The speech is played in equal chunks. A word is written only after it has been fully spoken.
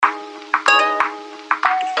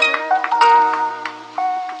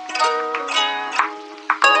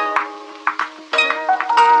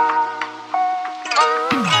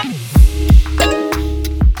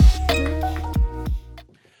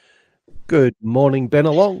Good morning,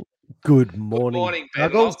 Bennelong. Good Good morning, morning,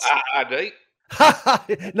 Bennelong. Dugglez.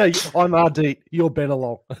 Ardeet. No, I'm Ardeet. You're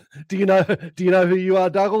Bennelong. Do you know who you are,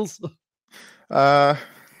 Dugglez? I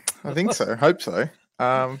think so. Hope so.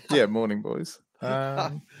 Yeah, morning, boys.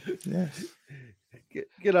 Yes.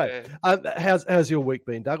 G'day. How's your week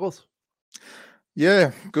been, Dugglez?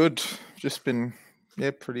 Yeah, good. Just been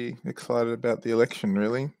pretty excited about the election.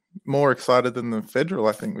 Really, more excited than the federal,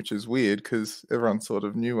 I think, which is weird because everyone sort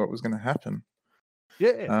of knew what was going to happen.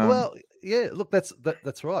 Yeah. Look, that's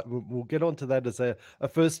right. We'll get on to that as a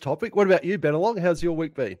first topic. What about you, Bennelong? How's your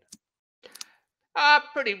week been?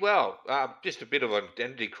 Pretty well. Just a bit of an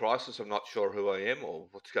identity crisis. I'm not sure who I am or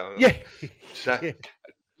what's going on. Yeah. So,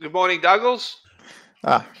 Good morning, Douglas.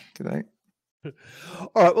 G'day.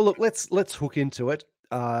 All right. Well, look, let's hook into it.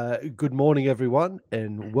 Good morning, everyone,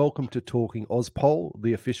 and welcome to Talking AusPol,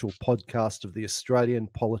 the official podcast of the Australian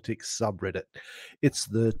Politics subreddit. It's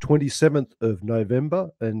the 27th of November,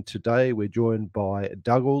 and today we're joined by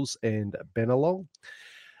Dugglez and Bennelong.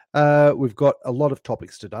 We've got a lot of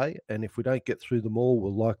topics today, and if we don't get through them all,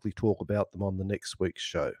 we'll likely talk about them on the next week's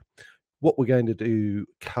show. What we're going to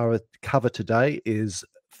cover today is,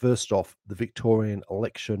 first off, the Victorian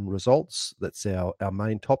election results. That's our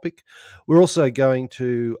main topic. We're also going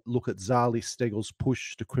to look at Zali Steggal's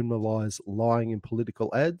push to criminalise lying in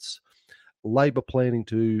political ads, Labor planning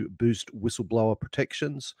to boost whistleblower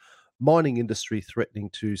protections, mining industry threatening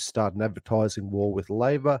to start an advertising war with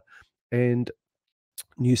Labor, and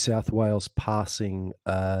New South Wales passing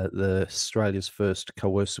the Australia's first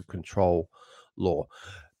coercive control law.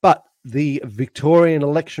 But the Victorian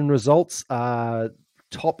election results are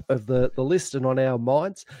top of the list and on our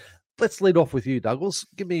minds. Let's lead off with you, Dugglez.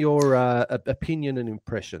 Give me your opinion and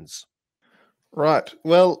impressions. Right.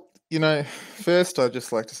 Well, first I'd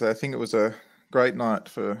just like to say I think it was a great night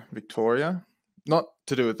for Victoria. Not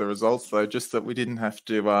to do with the results, though, just that we didn't have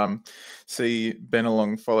to see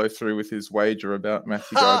Bennelong follow through with his wager about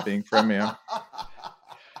Matthew Guy being premier.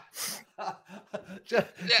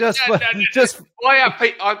 Just why are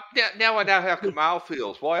people? Now I know how Kamal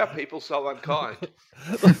feels. Why are people so unkind?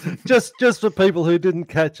 just for people who didn't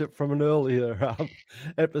catch it from an earlier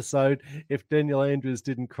episode, if Daniel Andrews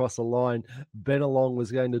didn't cross a line, Bennelong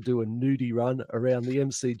was going to do a nudie run around the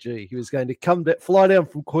MCG. He was going to fly down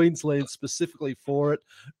from Queensland specifically for it,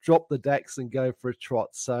 drop the Dax and go for a trot.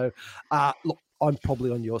 So, look, I'm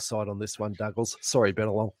probably on your side on this one, Dugglez. Sorry,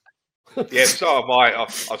 Bennelong. Yeah, so am I.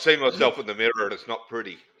 I've seen myself in the mirror and it's not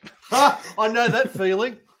pretty. I know that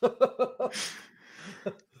feeling.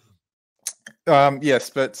 Yes,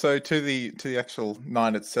 but so to the actual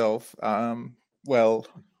night itself. Well,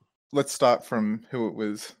 let's start from who it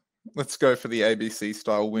was. Let's go for the ABC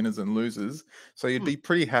style winners and losers. So you'd be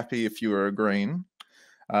pretty happy if you were a Green.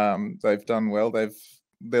 They've done well.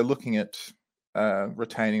 They're looking at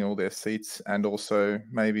retaining all their seats and also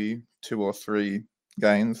maybe 2 or 3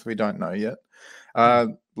 gains. We don't know yet.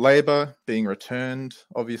 Labor being returned,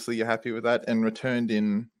 obviously you're happy with that, and returned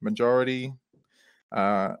in majority.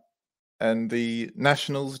 And the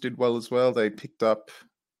Nationals did well as well. They picked up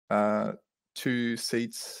 2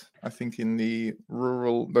 seats, I think, in the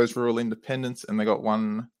those rural independents, and they got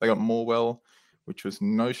Morwell, which was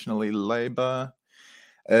notionally Labor.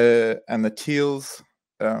 And the Teals,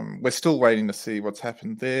 we're still waiting to see what's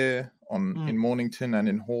happened there in Mornington and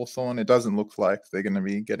in Hawthorn. It doesn't look like they're going to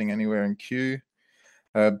be getting anywhere in Kew.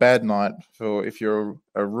 Bad night for if you're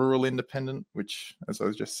a rural independent, which, as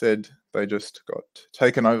I just said, they just got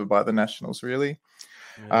taken over by the Nationals, really.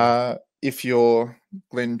 Yeah. If you're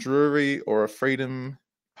Glenn Drury or a Freedom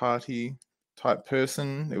Party type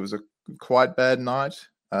person, it was a quite bad night.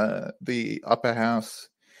 The upper house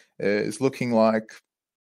is looking like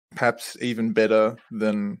perhaps even better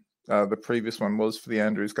than the previous one was for the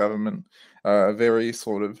Andrews government. Very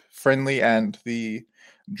sort of friendly, and the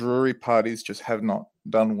Drury parties just have not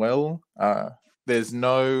done well. I don't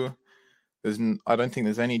think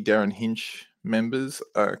there's any Darren Hinch members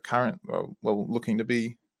looking to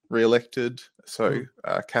be re-elected. So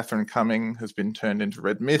Catherine Cumming has been turned into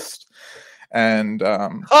red mist, and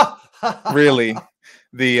really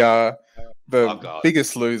the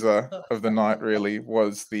biggest loser of the night really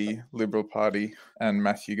was the Liberal Party and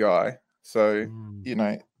Matthew Guy. So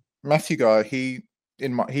Matthew Guy, he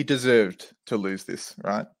deserved to lose this,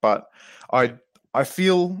 right? But I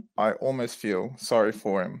almost feel sorry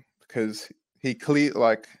for him because he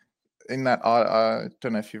in that I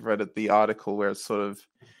don't know if you've read it, the article where it's sort of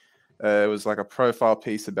it was like a profile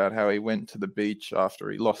piece about how he went to the beach after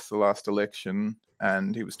he lost the last election,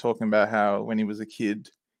 and he was talking about how when he was a kid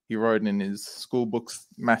he wrote in his school books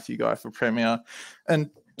Matthew Guy for Premier. And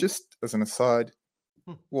just as an aside,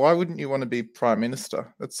 why wouldn't you want to be Prime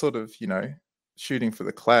Minister? That's sort of, shooting for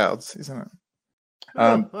the clouds, isn't it?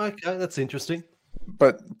 Okay, that's interesting.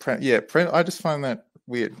 But I just find that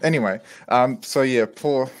weird. Anyway, so yeah,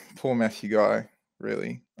 poor Matthew Guy,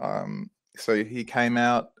 really. So he came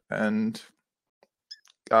out and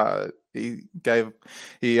he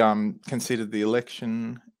conceded the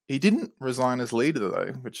election. He didn't resign as leader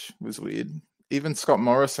though, which was weird. Even Scott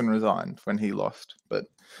Morrison resigned when he lost, but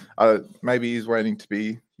maybe he's waiting to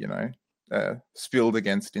be, spilled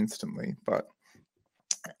against instantly. But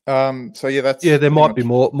so yeah, that's there might be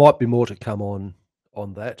more to come on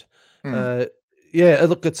that.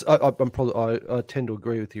 Look, I tend to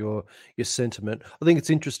agree with your sentiment. I think it's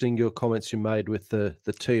interesting your comments you made with the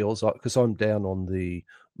Teals, because I'm down on the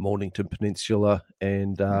Mornington Peninsula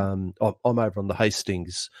and I'm over on the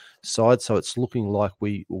Hastings side, so it's looking like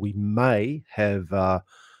we may have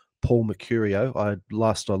Paul Mercurio.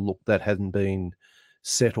 Last I looked, that hadn't been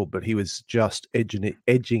settled, but he was just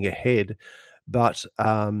edging ahead. But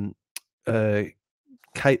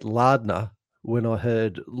Kate Lardner, when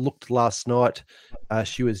I looked last night,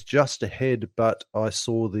 she was just ahead, but I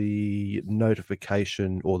saw the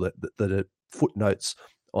notification or the footnotes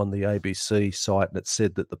on the ABC site, and it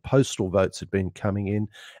said that the postal votes had been coming in,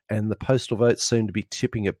 and the postal votes seemed to be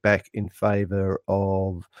tipping it back in favour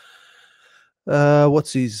of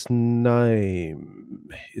what's his name?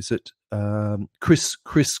 Is it Chris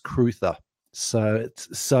Cruther? So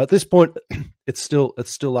at this point, it's still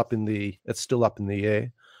up in the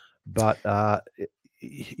air. But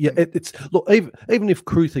look, even if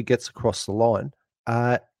Cruther gets across the line,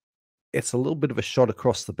 it's a little bit of a shot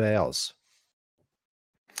across the bows.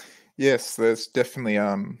 Yes, there's definitely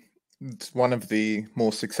it's one of the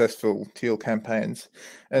more successful Teal campaigns,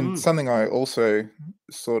 and something I also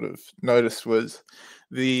sort of noticed was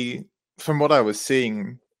from what I was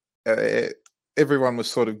seeing, everyone was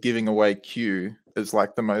sort of giving away Q as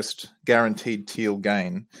like the most guaranteed Teal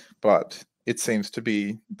gain, but it seems to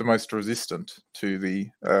be the most resistant to the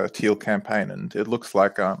Teal campaign, and it looks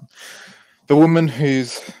like the woman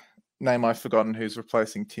whose name I've forgotten, who's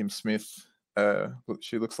replacing Tim Smith,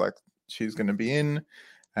 she looks like she's going to be in,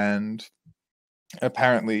 and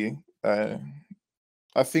apparently, I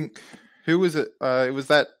think, who was it? It was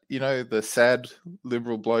that, the sad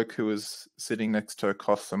Liberal bloke who was sitting next to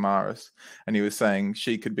Kos Samaras, and he was saying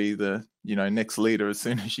she could be the, next leader as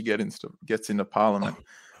soon as she gets into Parliament.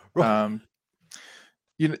 Right.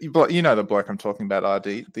 You know the bloke I'm talking about,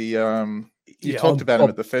 Ardeet. You talked about him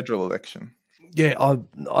at the federal election. Yeah,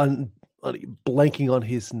 I'm blanking on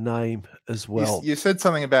his name as well. You said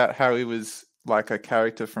something about how he was like a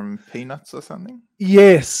character from Peanuts or something.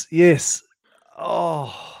 Yes.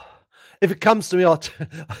 Oh, if it comes to me,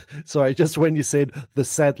 sorry. Just when you said the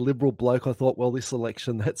sad Liberal bloke, I thought, well, this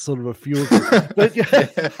election, that's sort of a few of them. But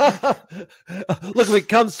look, if it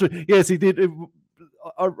comes to, yes, he did.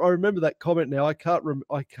 I remember that comment now. I can't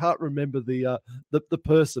remember the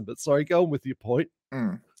person, but sorry, go on with your point.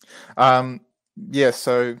 Yeah.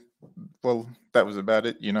 So, well, that was about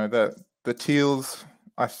it. That the Teals,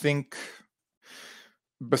 I think,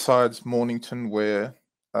 besides Mornington, where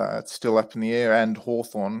it's still up in the air, and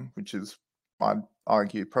Hawthorn, which is, I'd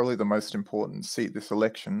argue, probably the most important seat this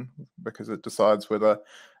election, because it decides whether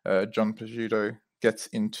John Pizzuto gets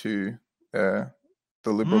into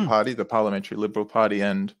the Liberal Party, the Parliamentary Liberal Party,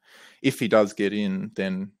 and if he does get in,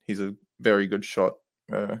 then he's a very good shot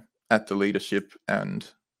at the leadership and,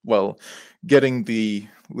 well, getting the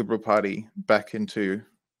Liberal Party back into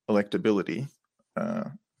electability.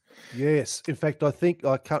 Yes. In fact, I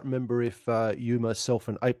can't remember if you, myself,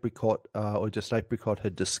 and Apricot, or just Apricot,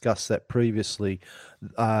 had discussed that previously,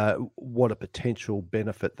 what a potential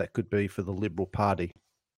benefit that could be for the Liberal Party.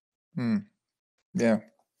 Yeah.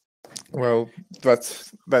 Well,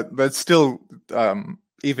 that's still,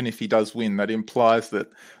 even if he does win, that implies that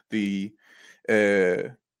the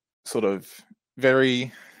sort of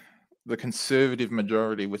the conservative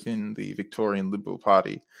majority within the Victorian Liberal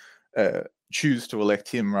Party choose to elect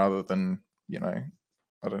him rather than, I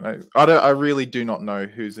don't know. I really do not know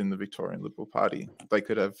who's in the Victorian Liberal Party. They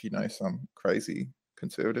could have, some crazy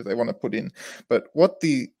conservative they want to put in. But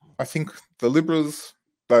I think the Liberals,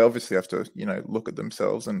 they obviously have to, look at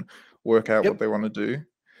themselves and work out what they want to do.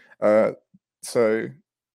 So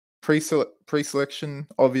pre-selection,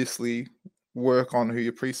 obviously work on who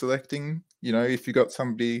you're pre-selecting. If you got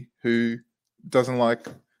somebody who doesn't like,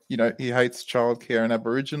 he hates childcare and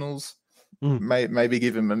Aboriginals, maybe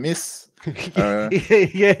give him a miss.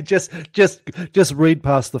 Just read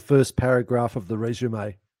past the first paragraph of the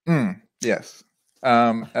resume. Yes.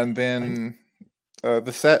 And then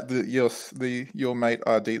Your mate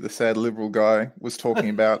Ardeet, the sad Liberal guy, was talking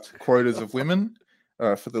about quotas of women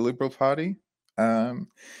for the Liberal Party, and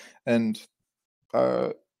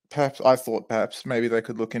perhaps maybe they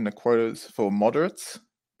could look into quotas for moderates,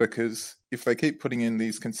 because if they keep putting in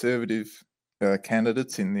these conservative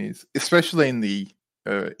candidates in these, especially in the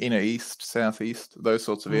inner east, southeast, those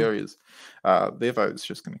sorts of areas, their vote's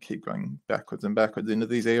just going to keep going backwards and backwards into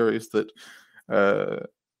these areas that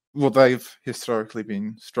they've historically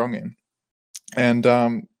been strong in. And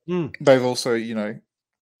they've also,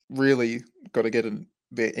 really got to get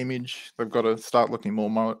their image. They've got to start looking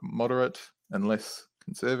more moderate and less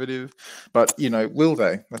conservative. But, will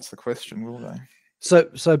they? That's the question, will they?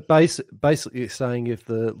 So basically you're saying if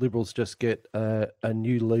the Liberals just get a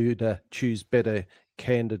new leader, choose better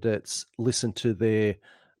candidates, listen to their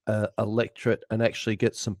electorate and actually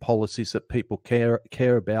get some policies that people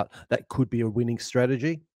care about, that could be a winning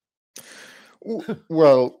strategy?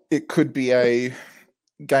 Well, it could be a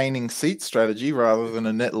gaining seat strategy rather than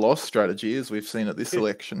a net loss strategy, as we've seen at this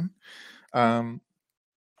election,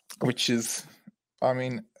 which is,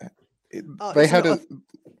 Labour had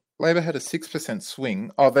a 6%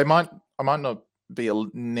 swing. I might not be a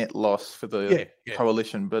net loss for the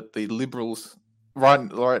coalition, but the Liberals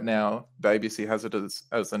right now, the ABC has it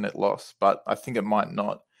as a net loss, but I think it might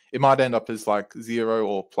not. It might end up as like 0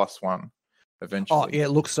 or +1 eventually. Oh yeah,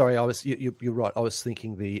 look, sorry, you're right. I was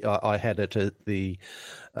thinking I had it at the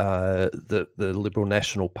Liberal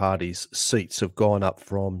National Party's seats have gone up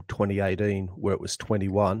from 2018, where it was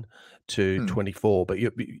 21, to 24. But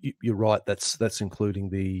you're right. That's including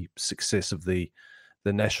the success of the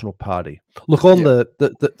National Party. Look, on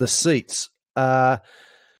the seats,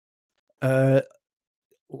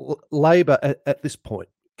 Labor at this point.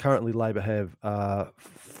 Currently, Labor have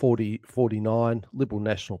 49, Liberal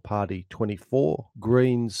National Party 24,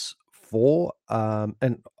 Greens 4,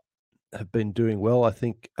 and have been doing well. I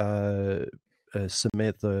think Samantha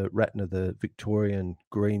Ratner, the Victorian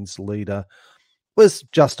Greens leader, was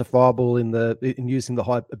justifiable in using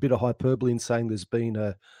a bit of hyperbole in saying there's been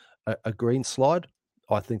a green slide.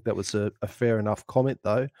 I think that was a fair enough comment,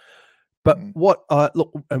 though. But what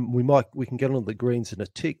look, and we can get on the Greens in a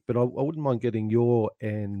tick, but I wouldn't mind getting your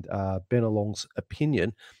and Bennelong's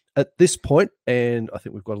opinion at this point. And I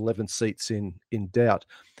think we've got 11 seats in doubt.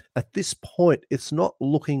 At this point, it's not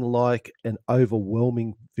looking like an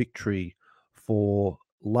overwhelming victory for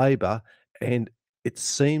Labor, and it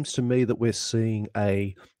seems to me that we're seeing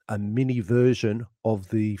a mini version of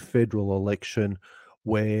the federal election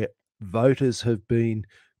where voters have been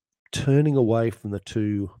turning away from the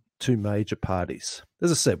two major parties.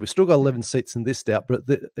 As I said, we've still got 11 seats in doubt, but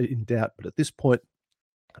at this point,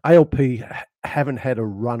 ALP haven't had a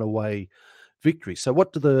runaway victory. So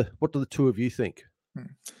what do the two of you think?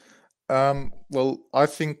 Well, I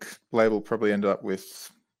think Labor will probably end up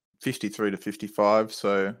with 53 to 55,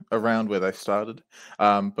 so around where they started.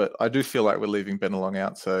 But I do feel like we're leaving Bennelong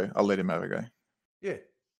out, so I'll let him have a go. Yeah.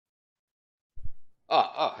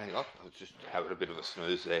 Oh, hang on. I was just having a bit of a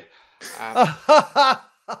snooze there.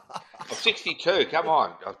 62, come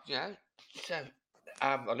on.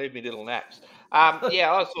 I need my little naps. I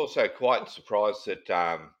was also quite surprised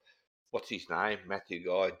that, what's his name, Matthew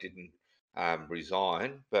Guy, didn't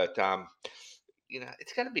resign. But,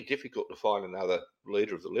 it's going to be difficult to find another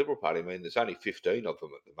leader of the Liberal Party. I mean, there's only 15 of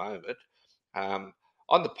them at the moment.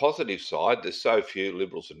 On the positive side, there's so few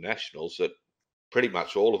Liberals and Nationals that pretty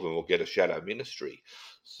much all of them will get a shadow ministry.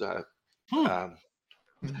 So I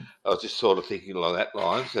was just sort of thinking along that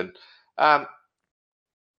lines. And, I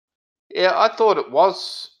thought it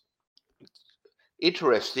was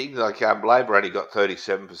interesting. Like Labor only got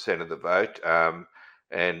 37% of the vote,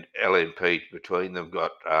 and LNP between them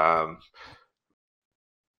got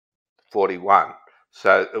 41.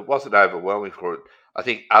 So it wasn't overwhelming for it. I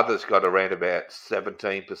think others got around about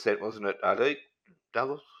 17%, wasn't it, Ardeet?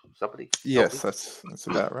 Douglas? Somebody? Yes, that's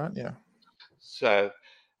about right, yeah. So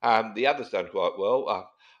the others done quite well. I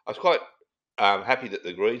was quite happy that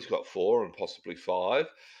the Greens got 4 and possibly 5.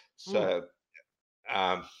 So,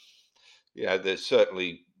 they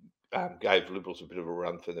certainly gave Liberals a bit of a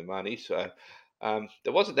run for their money. So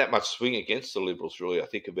there wasn't that much swing against the Liberals, really. I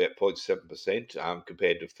think about 0.7%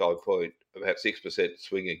 compared to about 6%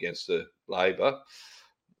 swing against the Labor.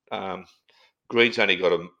 Greens only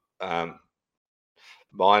got a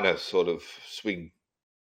minor sort of swing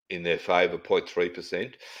in their favour,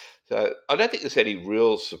 0.3%. So I don't think there's any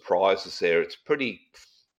real surprises there. It's pretty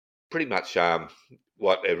much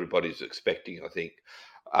what everybody's expecting, I think.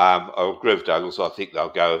 I agree with Douglas. I think they'll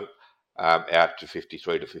go out to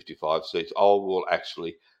 53 to 55 seats. I will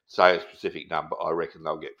actually say a specific number. I reckon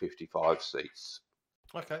they'll get 55 seats.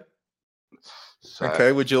 Okay. So,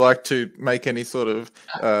 Okay, would you like to make any sort of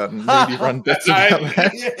media run bets about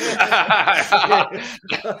that?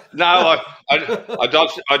 No, I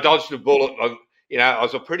dodged the bullet. I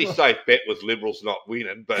was a pretty safe bet with Liberals not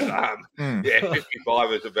winning, but yeah,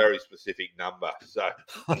 55 is a very specific number. So,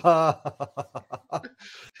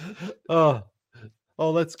 oh,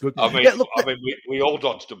 that's good. I mean, Yeah, look, we all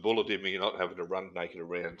dodged a bullet in me not having to run naked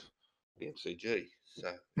around the MCG. So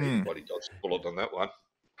everybody dodged a bullet on that one.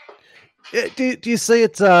 yeah, do you see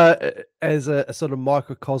it as a sort of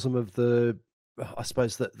microcosm of the, I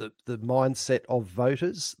suppose, the mindset of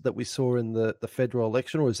voters that we saw in the federal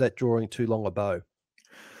election, or is that drawing too long a bow?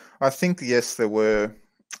 I think, yes, there were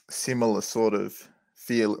similar sort of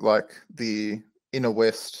feel, like the inner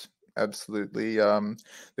west, absolutely.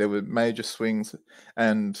 There were major swings,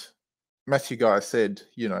 and Matthew Guy said,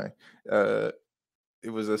 it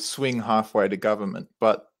was a swing halfway to government.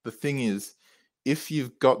 But the thing is, if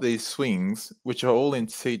you've got these swings, which are all in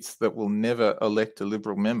seats that will never elect a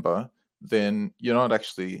Liberal member, then you're not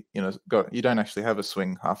actually, you don't actually have a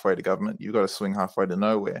swing halfway to government. You've got a swing halfway to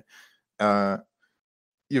nowhere.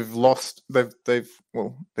 You've lost. They've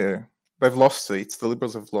lost seats. The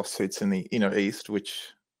Liberals have lost seats in the inner east,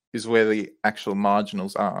 which is where the actual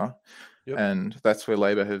marginals are, and that's where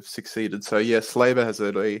Labor have succeeded. So yes, Labor has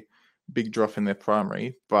had a big drop in their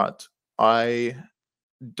primary, but I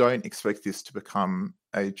don't expect this to become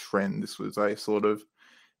a trend. This was a sort of,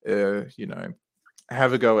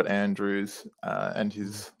 have a go at Andrews and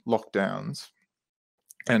his lockdowns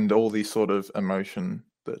and all the sort of emotion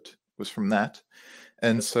that was from that.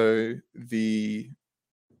 And so this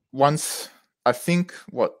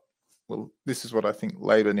is what I think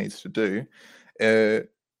Labor needs to do.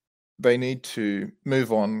 They need to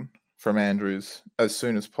move on from Andrews as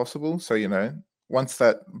soon as possible. So, once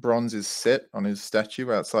that bronze is set on his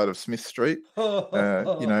statue outside of Smith Street,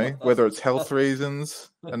 whether it's health reasons,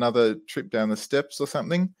 another trip down the steps or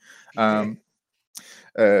something,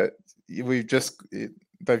 they've just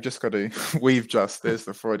got to, there's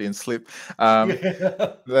the Freudian slip.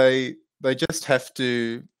 They just have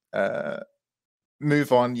to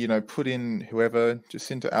move on, put in whoever,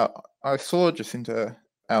 I saw Jacinta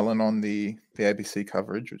Allen on the ABC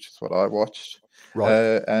coverage, which is what I watched.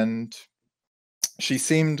 Right. And she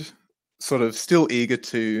seemed sort of still eager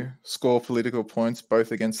to score political points,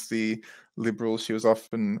 both against the Liberals. She was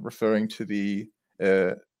often referring to the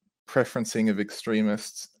preferencing of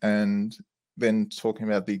extremists, and then talking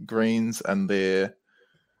about the Greens and their...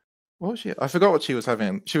 What was she? I forgot what she was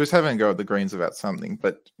having. She was having a go at the Greens about something,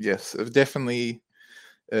 but yes, definitely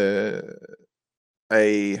a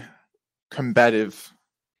combative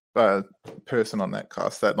person on that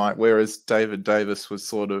cast that night, whereas David Davis was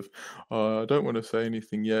sort of, I don't want to say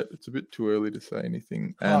anything yet. It's a bit too early to say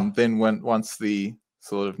anything. And then once the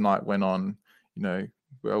sort of night went on,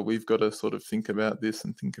 well, we've got to sort of think about this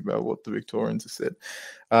and think about what the Victorians have said.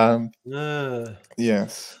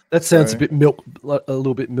 Yes, that sounds a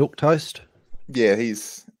little bit milquetoast. Yeah,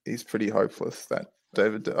 he's pretty hopeless. That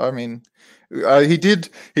David. I mean, he did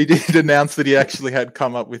announce that he actually had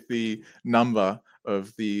come up with the number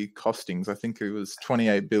of the costings. I think it was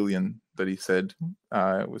 28 billion that he said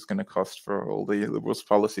it was going to cost for all the Liberals'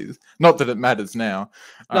 policies. Not that it matters now,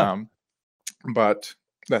 but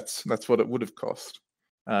that's what it would have cost.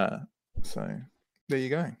 So there you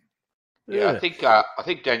go. Yeah, I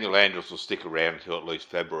think Daniel Andrews will stick around until at least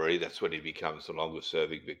February. That's when he becomes the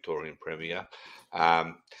longest-serving Victorian Premier.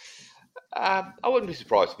 I wouldn't be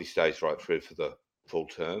surprised if he stays right through for the full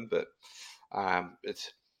term, but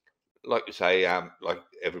it's like you say, like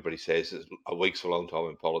everybody says, a week's a long time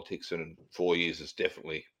in politics, and 4 years is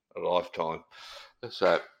definitely a lifetime.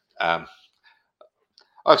 So I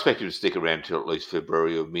expect him to stick around until at least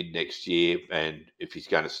February or mid next year, and if he's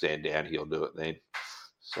going to stand down, he'll do it then.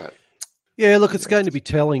 So. Yeah, look, it's going to be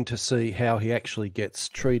telling to see how he actually gets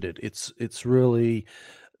treated. It's really,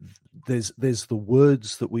 there's the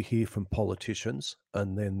words that we hear from politicians,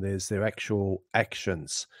 and then there's their actual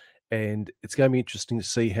actions. And it's going to be interesting to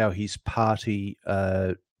see how his party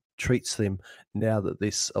treats them now that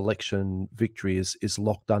this election victory is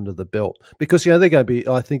locked under the belt. Because, they're going to be,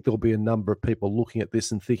 I think there'll be a number of people looking at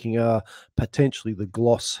this and thinking, potentially the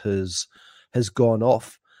gloss has gone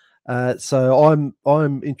off. So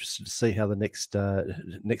I'm interested to see how the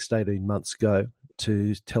next 18 months go,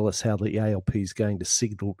 to tell us how the ALP is going to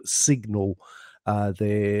signal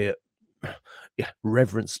their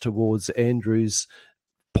reverence towards Andrews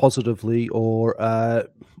positively or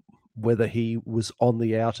whether he was on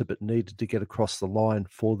the outer but needed to get across the line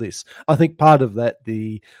for this. I think part of that,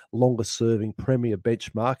 the longer-serving Premier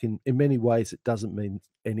benchmark, in many ways it doesn't mean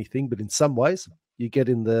anything, but in some ways you get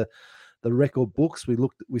in the record books.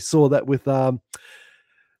 We saw that with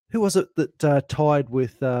who was it that tied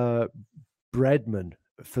with Bradman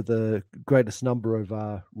for the greatest number of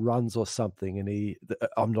runs or something, and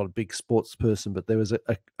I'm not a big sports person, but there was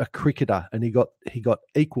a cricketer, and he got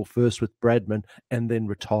equal first with Bradman and then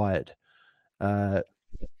retired. Was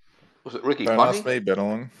it Ricky Don't Ponting? ask me,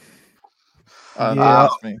 Bennelong. Yeah.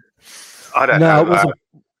 Ask me. I don't No, know. it wasn't.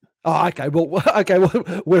 Oh, okay. Well,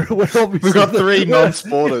 we're obviously We've got three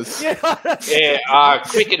non-sporters. Yeah.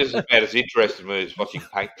 Cricket is about as interesting to me as watching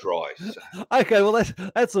paint dry. So. Okay, well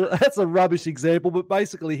that's a rubbish example, but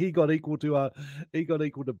basically he got equal to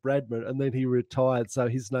Bradman, and then he retired, so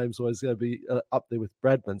his name's always going to be up there with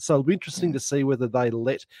Bradman. So it'll be interesting to see whether they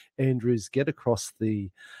let Andrews get across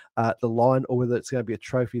the line, or whether it's going to be a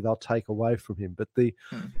trophy they'll take away from him. But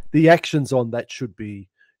the actions on that should be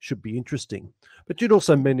interesting. But you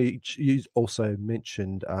also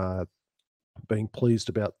mentioned being pleased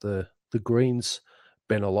about the Greens,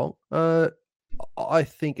 Bennelong. I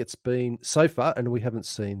think it's been so far, and we haven't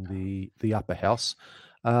seen the upper house,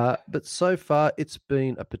 but so far it's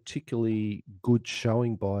been a particularly good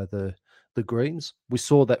showing by the Greens. We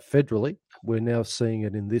saw that federally. We're now seeing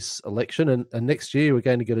it in this election, and next year we're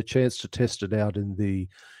going to get a chance to test it out in the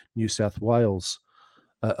New South Wales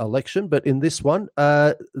election. But in this one,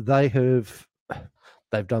 they've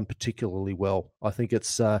done particularly well. I think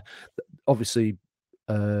it's obviously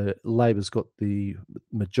Labor's got the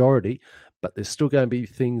majority, but there's still going to be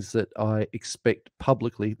things that I expect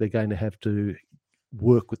publicly they're going to have to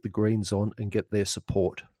work with the Greens on and get their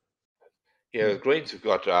support. Yeah, the Greens have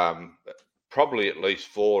got probably at least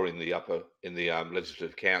 4 in the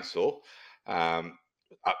Legislative Council,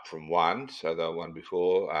 up from 1, so they were 1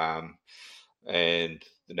 before, and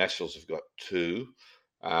the Nationals have got 2,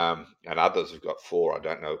 and others have got 4. I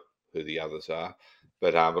don't know who the others are,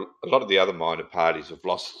 but a lot of the other minor parties have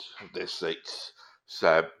lost their seats.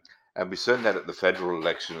 So, and we've seen that at the federal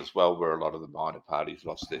election as well, where a lot of the minor parties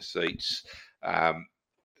lost their seats.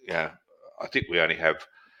 Yeah, I think we only have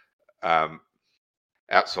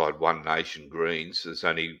outside One Nation Greens. There's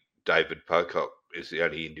only David Pocock is the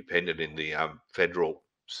only independent in the federal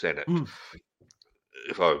Senate,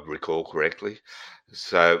 if I recall correctly.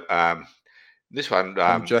 So this one,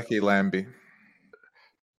 Jackie Lambie.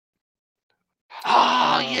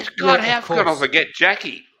 Oh yes, God, yeah, how could I forget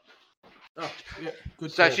Jackie? Oh, yeah,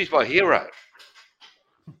 good. So she's my hero.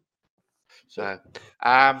 So,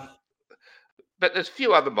 but there's a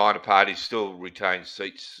few other minor parties still retain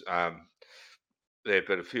seats there,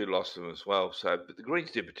 but a few lost them as well. So, but the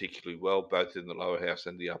Greens did particularly well, both in the lower house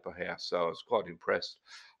and the upper house. So I was quite impressed.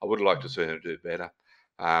 I would like to see them do better.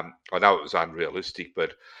 I know it was unrealistic,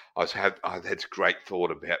 but I had great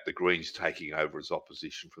thought about the Greens taking over as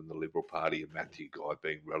opposition from the Liberal Party and Matthew Guy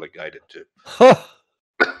being relegated to.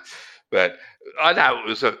 But I know it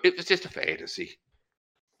was just a fantasy.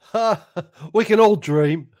 We can all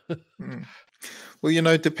dream.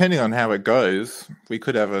 Well, depending on how it goes, we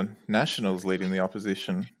could have a Nationals leading the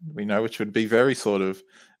opposition. We know, which would be very sort of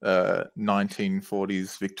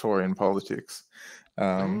 1940s Victorian politics.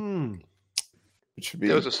 Which would be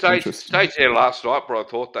there was a stage there last night where I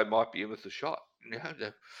thought they might be in with a shot.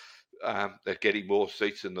 They're getting more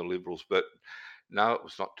seats than the Liberals, but no, it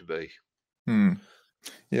was not to be.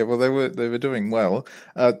 Yeah, well, they were doing well.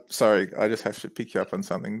 Sorry, I just have to pick you up on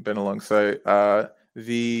something, Bennelong. So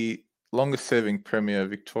the longest-serving Premier of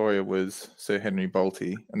Victoria was Sir Henry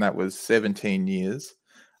Bolte, and that was 17 years.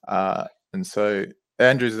 And so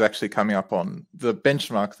Andrews is actually coming up on the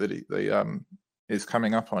benchmark that he is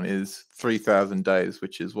coming up on is 3,000 days,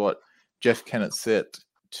 which is what Jeff Kennett set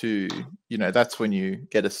to. That's when you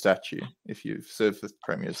get a statue if you've served the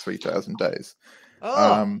Premier 3,000 days.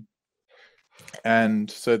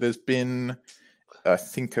 And so there's been, I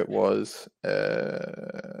think it was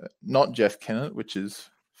not Jeff Kennett, which is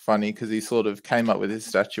funny because he sort of came up with his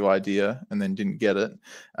statue idea and then didn't get it.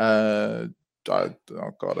 Oh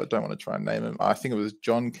God, I don't want to try and name him. I think it was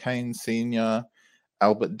John Cain Sr.,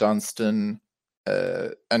 Albert Dunstan,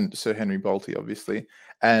 and Sir Henry Bolte, obviously.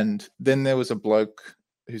 And then there was a bloke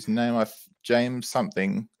whose name James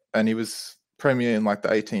something, and he was Premier in like the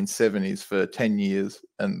 1870s for 10 years,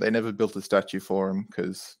 and they never built a statue for him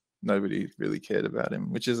because nobody really cared about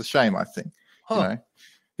him, which is a shame, I think.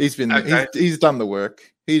 He's been he's done the work.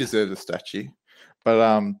 He deserves a statue.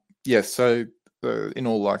 But so in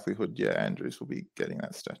all likelihood, Andrews will be getting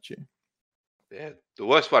that statue. Yeah, the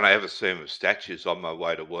worst one I ever seen was statues on my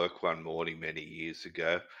way to work one morning many years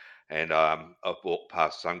ago, and I walked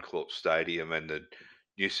past Suncorp Stadium, and the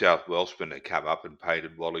New South Welshmen had come up and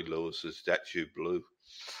painted Wally Lewis's statue blue.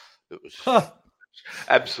 It was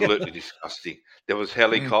absolutely disgusting. There was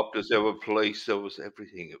helicopters, there were police, there was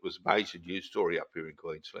everything. It was a major news story up here in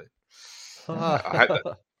Queensland. I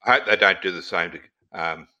hope they don't do the same to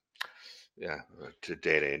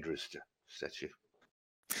Dan Andrews' statue.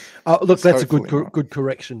 Look, that's a good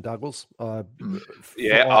correction, Douglas.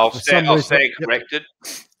 I'll stand corrected.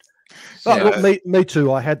 Look, me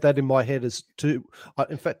too. I had that in my head as two.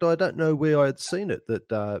 In fact, I don't know where I had seen it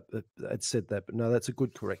that had said that, but no, that's a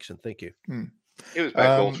good correction. Thank you. He was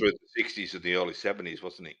back all through the 60s and the early 70s,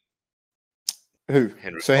 wasn't he? Who?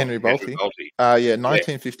 Henry Bolte?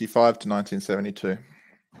 1955 to 1972.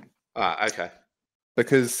 Okay.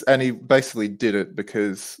 And he basically did it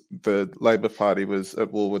because the Labor Party was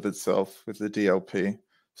at war with itself, with the DLP.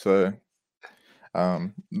 So,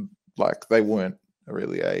 they weren't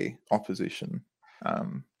really a opposition.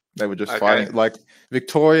 They were just fighting. Like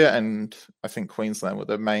Victoria and I think Queensland were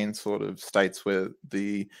the main sort of states where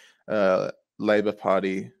the Labor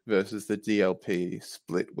Party versus the DLP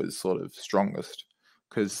split was sort of strongest,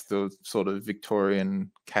 because the sort of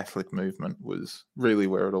Victorian Catholic movement was really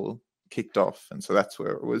where it all kicked off, and so that's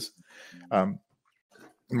where it was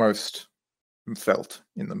most felt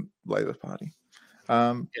in the Labor Party.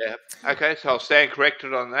 Okay, so I'll stand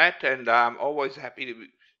corrected on that, and I'm always happy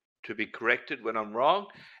to be corrected when I'm wrong.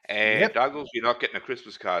 And Douglas, you're not getting a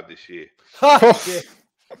Christmas card this year.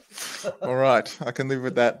 All right, I can live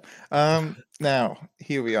with that. Now,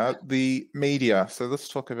 here we are, the media. So let's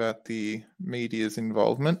talk about the media's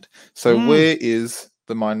involvement. So where is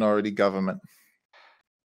the minority government?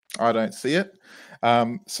 I don't see it.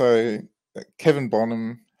 So Kevin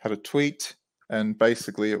Bonham had a tweet, and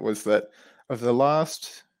basically it was that of the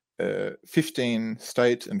last 15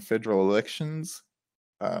 state and federal elections,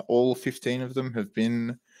 all 15 of them have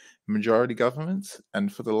been majority governments,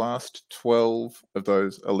 and for the last 12 of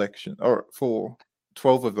those elections,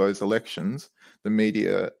 the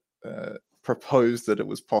media proposed that it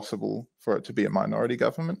was possible for it to be a minority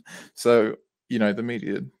government. So, the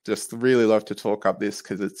media just really love to talk up this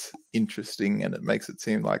because it's interesting and it makes it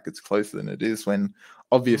seem like it's closer than it is, when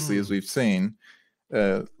obviously, as we've seen,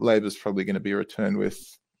 Labor's probably going to be returned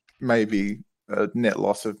with maybe a net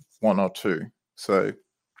loss of 1 or 2. So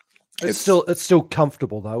it's still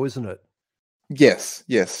comfortable though, isn't it? Yes,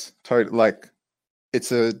 totally. Like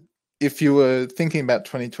if you were thinking about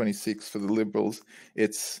 2026 for the Liberals,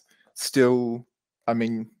 it's still,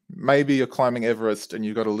 maybe you're climbing Everest and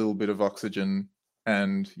you've got a little bit of oxygen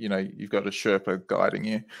and, you've got a Sherpa guiding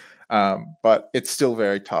you. But it's still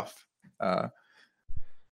very tough.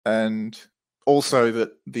 And also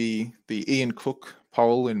that the Ian Cook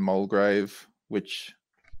poll in Mulgrave, which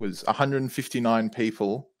was 159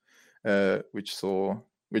 people, which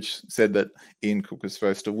said that Ian Cook was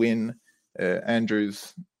supposed to win.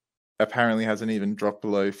 Andrews apparently hasn't even dropped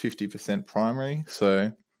below 50% primary.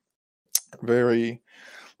 So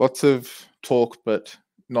lots of talk, but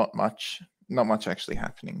not much actually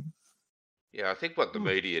happening. Yeah, I think what the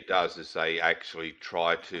media does is they actually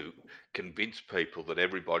try to convince people that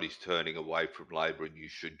everybody's turning away from Labor and you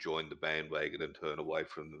should join the bandwagon and turn away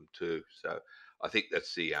from them too. So I think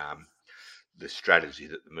that's the strategy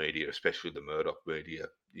that the media, especially the Murdoch media,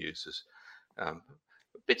 uses. A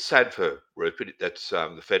bit sad for Rupert. That's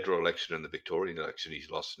the federal election and the Victorian election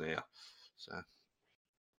he's lost now. So.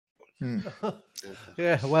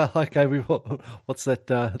 Yeah, well, okay. What's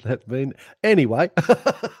that mean? Anyway.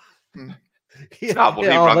 He runs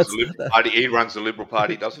the Liberal Party. He runs the Liberal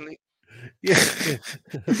Party, doesn't he? Yeah.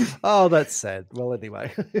 Oh, that's sad. Well,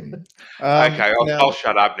 anyway. Okay, I'll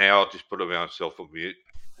shut up now. I'll just put myself on mute.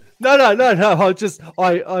 No.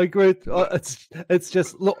 I agree. It's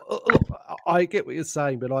just look. I get what you're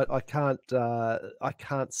saying, but I can't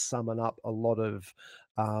summon up a lot of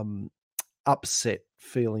upset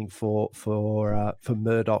feeling for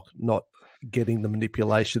Murdoch not getting the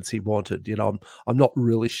manipulations he wanted. I'm not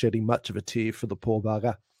really shedding much of a tear for the poor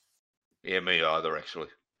bugger. Yeah, me either, actually.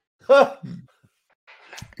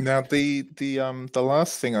 Now, the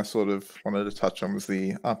last thing I sort of wanted to touch on was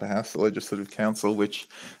the upper house, the Legislative Council, which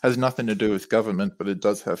has nothing to do with government, but it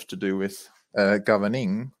does have to do with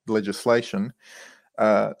governing legislation.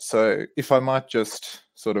 So if I might just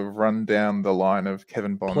sort of run down the line of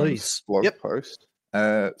Kevin Bonham's blog post.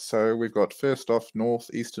 So we've got, first off,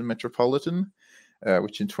 North Eastern Metropolitan,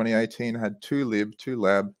 which in 2018 had 2 Lib, 2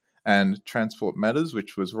 Lab, and Transport Matters,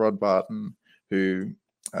 which was Rod Barton, who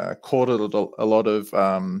courted a lot of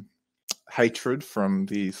hatred from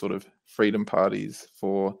the sort of freedom parties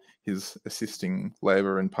for his assisting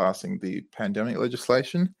Labor in passing the pandemic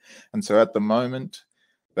legislation. And so at the moment,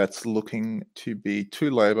 that's looking to be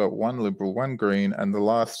 2 Labor, 1 Liberal, 1 Green, and the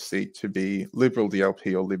last seat to be Liberal,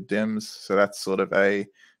 DLP, or Lib Dems. So that's sort of a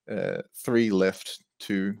 3 left,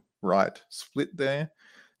 2 right split there.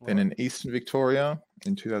 Then in Eastern Victoria,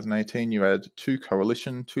 in 2018, you had 2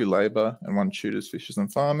 Coalition, 2 Labor, and 1 Shooters, Fishers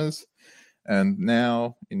and Farmers. And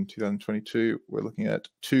now in 2022, we're looking at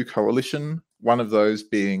 2 Coalition, one of those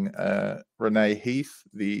being Renee Heath,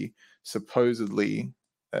 the supposedly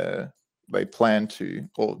they plan to,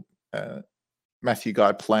 or Matthew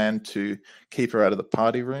Guy planned to keep her out of the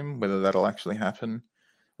party room. Whether that'll actually happen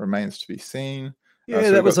remains to be seen. Yeah,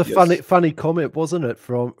 so that was a funny comment, wasn't it,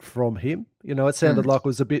 from him? You know, it sounded like it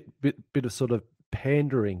was a bit of sort of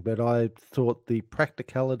pandering, but I thought the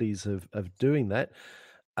practicalities of doing that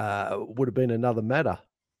would have been another matter.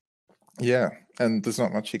 Yeah, and there's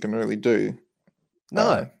not much he can really do.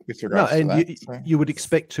 No, with regards to that. You would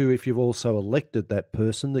expect to, if you've also elected that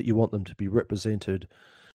person, that you want them to be represented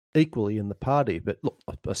equally in the party. But look,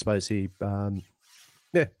 I suppose he was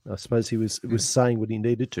saying what he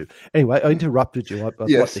needed to. Anyway, I interrupted you. I'd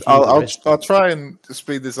yes, like to hear the rest. I'll try and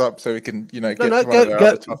speed this up so we can, get to one of our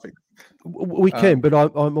other topics. We can, but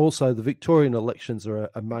I'm also, the Victorian elections are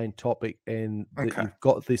a main topic, and that you've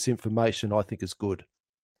got this information, I think, is good.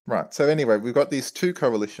 Right. So anyway, we've got these 2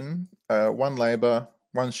 Coalition, 1 Labor,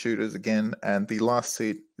 1 Shooters again, and the last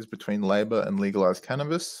seat is between Labor and legalised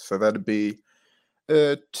cannabis. So that'd be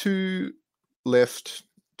 2 left,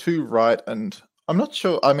 2 right, and I'm not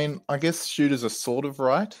sure. I mean, I guess Shooters are sort of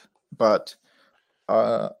right, but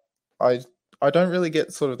I don't really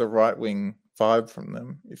get sort of the right wing vibe from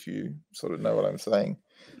them, if you sort of know what I'm saying.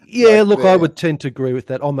 Yeah, look, I would tend to agree with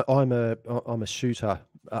that. I'm a shooter,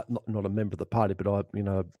 not a member of the party, but I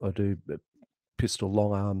do pistol,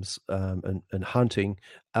 long arms, and hunting.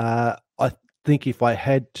 I think if I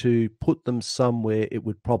had to put them somewhere, it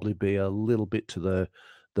would probably be a little bit to the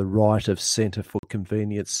right of centre for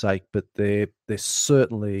convenience sake, but they're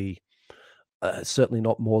certainly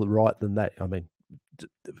not more right than that. I mean,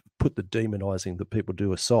 put the demonising that people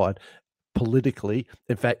do aside. Politically,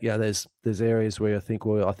 in fact, there's areas where I think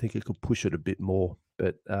it could push it a bit more,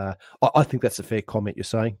 but I think that's a fair comment you're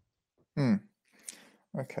saying.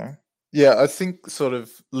 Okay. Yeah, I think sort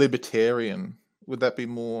of libertarian, would that be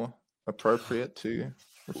more appropriate to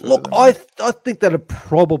refer Look, to them? I think that'd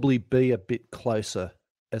probably be a bit closer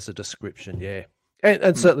as a description, yeah.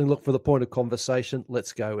 And certainly look, for the point of conversation,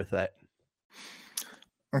 let's go with that.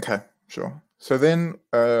 Okay, sure. So then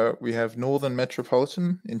we have Northern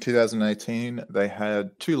Metropolitan. In 2018, they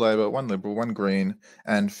had 2 Labor, 1 Liberal, 1 Green,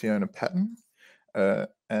 and Fiona Patten.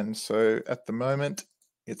 And so at the moment,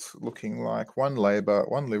 it's looking like 1 Labor,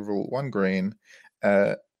 1 Liberal, 1 Green.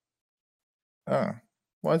 Why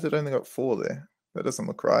has it only got 4 there? That doesn't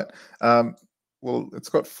look right. Well, it's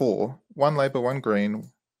got 4. 1 Labor, 1 Green,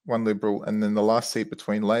 1 Liberal, and then the last seat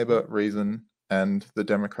between Labor, Reason, and the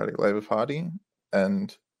Democratic Labour Party.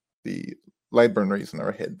 And the Labor and Reason are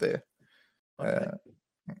ahead there. Okay.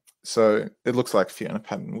 So it looks like Fiona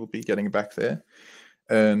Patten will be getting back there.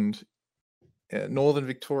 And Northern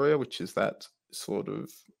Victoria, which is that sort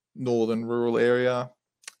of northern rural area,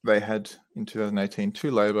 they had in 2018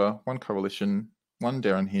 2 Labor, 1 Coalition, 1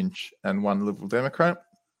 Darren Hinch, and 1 Liberal Democrat.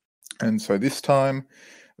 And so this time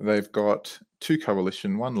they've got 2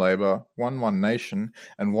 Coalition, 1 Labor, 1 One Nation,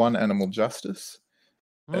 and 1 Animal Justice.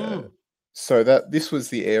 So that this was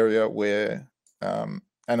the area where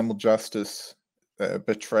Animal Justice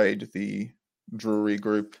betrayed the Drury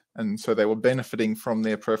group, and so they were benefiting from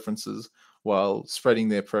their preferences while spreading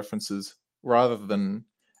their preferences rather than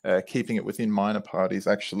keeping it within minor parties,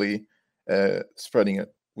 actually spreading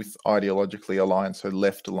it with ideologically aligned, so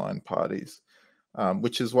left-aligned parties,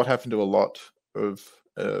 which is what happened to a lot of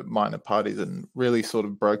minor parties and really sort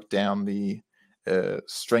of broke down the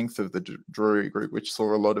strength of the Drury group, which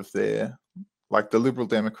saw a lot of their, like the Liberal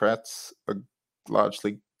Democrats are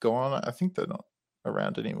largely gone. I think they're not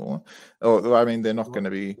around anymore. I mean, they're not going to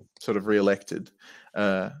be sort of re-elected.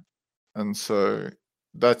 And so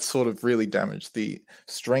that sort of really damaged the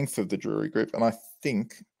strength of the Drury group. And I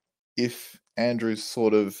think if Andrew's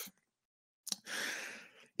sort of,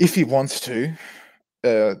 if he wants to,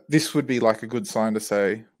 this would be like a good sign to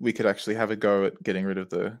say we could actually have a go at getting rid of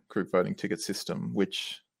the group voting ticket system,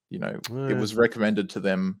 which, it was recommended to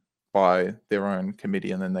them by their own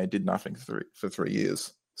committee, and then they did nothing for 3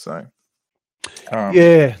 years. So,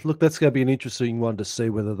 look, that's going to be an interesting one to see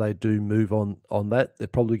whether they do move on that. They're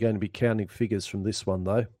probably going to be counting figures from this one,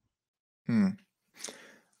 though. Okay.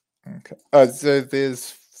 So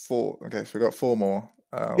there's 4. Okay, so we've got 4 more.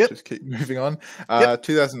 I'll Yep. just keep moving on. Yep.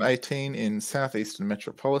 2018 in Southeastern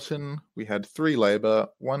Metropolitan, we had 3 Labor,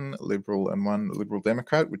 1 Liberal and 1 Liberal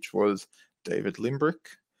Democrat, which was David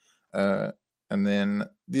Limbrick. And then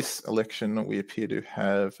this election, we appear to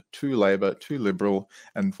have 2 Labor, 2 Liberal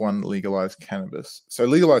and 1 legalised cannabis. So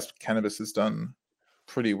legalised cannabis has done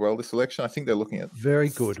pretty well this election. I think they're looking at Very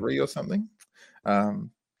good. 3 or something.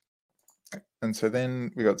 And so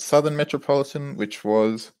then we got Southern Metropolitan, which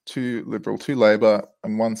was 2 Liberal, 2 Labor,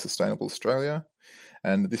 and 1 Sustainable Australia.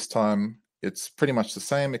 And this time it's pretty much the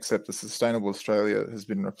same, except the Sustainable Australia has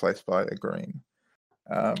been replaced by a Green.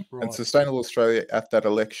 And Sustainable Australia at that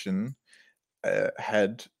election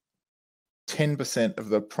had 10% of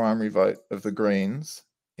the primary vote of the Greens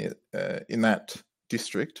in that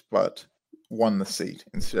district, but won the seat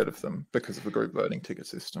instead of them because of the group voting ticket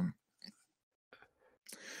system.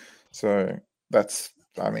 So that's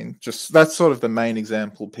sort of the main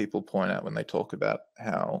example people point out when they talk about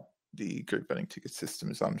how the group voting ticket system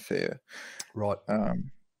is unfair. Right.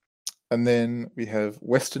 And then we have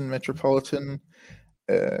Western Metropolitan,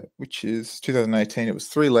 which is 2018. It was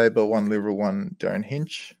 3 Labor, 1 Liberal, 1 Darren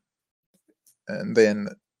Hinch. And then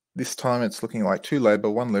this time it's looking like 2 Labor,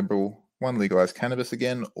 1 Liberal, 1 legalised cannabis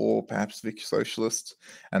again, or perhaps Vic Socialists,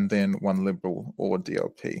 and then 1 Liberal or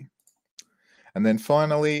DLP. And then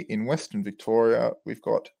finally, in Western Victoria, we've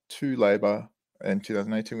got 2 Labor. In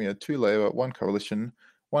 2018, we had 2 Labor, 1 Coalition,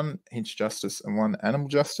 1 Hinch Justice, and 1 Animal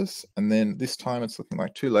Justice. And then this time it's looking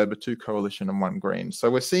like 2 Labor, 2 Coalition, and 1 Green. So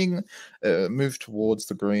we're seeing a move towards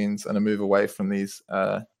the Greens and a move away from these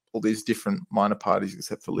all these different minor parties,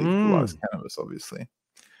 except for legalised cannabis, obviously,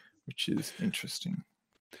 which is interesting.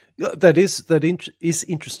 That is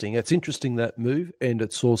interesting. It's interesting, that move, and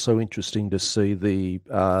it's also interesting to see the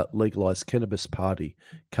legalised cannabis party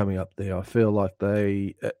coming up there. I feel like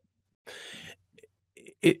they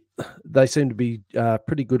seem to be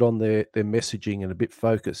pretty good on their messaging and a bit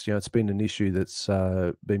focused. It's been an issue that's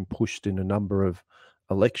been pushed in a number of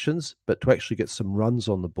elections, but to actually get some runs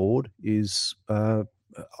on the board is, I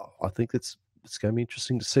think it's going to be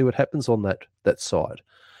interesting to see what happens on that side.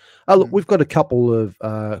 Look, we've got a couple of,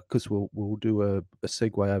 because we'll do a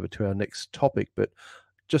segue over to our next topic, but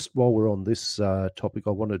just while we're on this topic,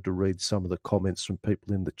 I wanted to read some of the comments from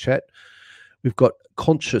people in the chat. We've got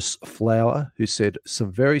Conscious Flower, who said,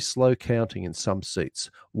 some very slow counting in some seats.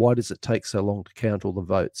 Why does it take so long to count all the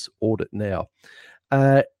votes? Audit now.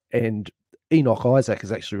 And Enoch Isaac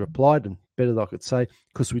has actually replied, and better than I could say,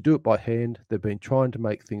 because we do it by hand. They've been trying to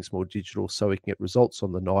make things more digital so we can get results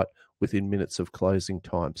on the night within minutes of closing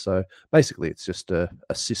time. So basically, it's just a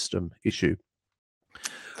system issue.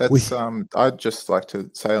 That's I'd just like to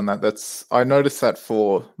say on that, I noticed that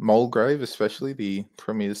for Mulgrave, especially the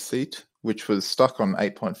Premier's seat, which was stuck on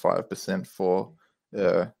 8.5% for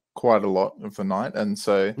quite a lot of the night. And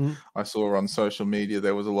so I saw on social media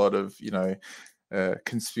there was a lot of,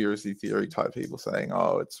 conspiracy theory type people saying,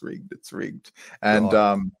 oh, it's rigged.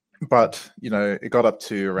 And but it got up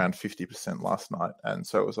to around 50% last night, and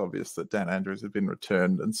so it was obvious that Dan Andrews had been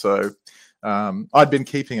returned. And so I'd been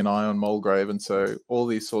keeping an eye on Mulgrave, and so all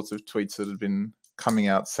these sorts of tweets that had been coming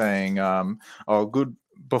out saying, oh, good,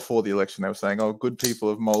 before the election they were saying, oh, good people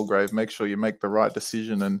of Mulgrave, make sure you make the right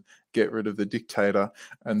decision and get rid of the dictator.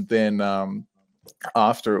 And then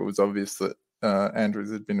after it was obvious that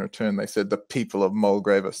Andrews had been returned, they said the people of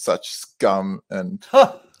Mulgrave are such scum and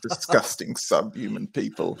disgusting subhuman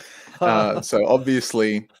people. So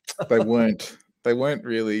obviously they didn't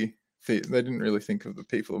really think of the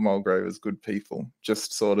people of Mulgrave as good people,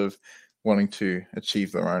 just sort of wanting to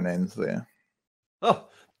achieve their own ends there. Oh,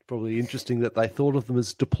 probably interesting that they thought of them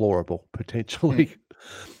as deplorable, potentially.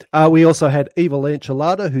 We also had Eva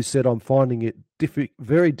Lanchelada, who said, I'm finding it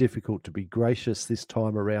very difficult to be gracious this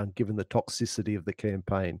time around, given the toxicity of the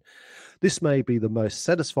campaign. This may be the most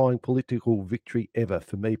satisfying political victory ever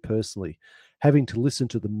for me personally. Having to listen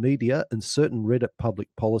to the media and certain Reddit public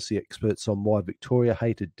policy experts on why Victoria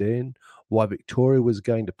hated Dan, why Victoria was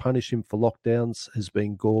going to punish him for lockdowns, has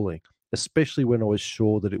been galling, especially when I was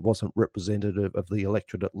sure that it wasn't representative of the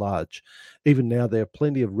electorate at large. Even now, there are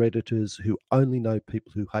plenty of Redditors who only know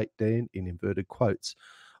people who hate Dan, in inverted quotes.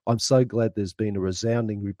 I'm so glad there's been a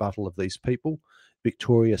resounding rebuttal of these people.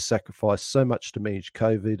 Victoria sacrificed so much to manage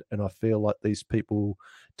COVID, and I feel like these people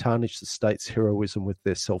tarnish the state's heroism with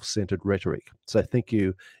their self-centered rhetoric. So thank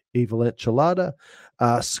you, Eva Lanchelada.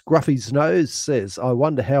 Scruffy's Nose says, I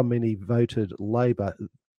wonder how many voted Labor,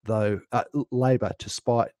 Labor to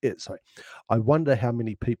spite it. Sorry, I wonder how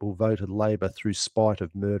many people voted Labor through spite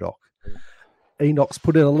of Murdoch. Enoch's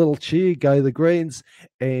put in a little cheer, go the Greens,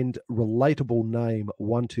 and relatable name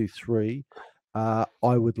 123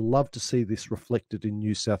 I would love to see this reflected in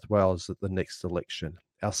New South Wales at the next election.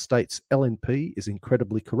 Our state's LNP is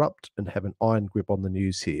incredibly corrupt and have an iron grip on the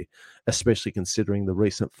news here, especially considering the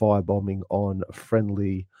recent firebombing on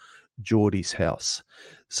friendly Geordie's house.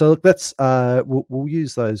 So look, that's we'll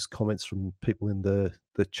use those comments from people in the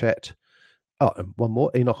chat. Oh, and one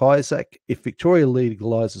more, Enoch Isaac. If Victoria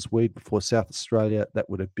legalises weed before South Australia, that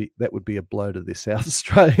would be a blow to the South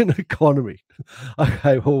Australian economy.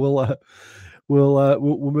 Okay, well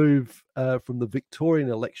we'll move from the Victorian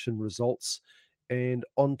election results and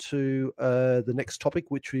on to the next topic,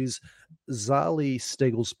 which is Zali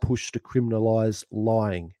Steggal's push to criminalise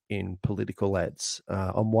lying in political ads.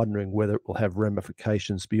 I'm wondering whether it will have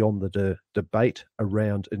ramifications beyond the debate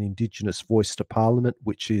around an Indigenous voice to Parliament,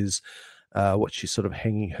 which is what she's sort of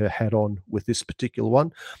hanging her hat on with this particular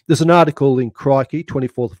one. There's an article in Crikey,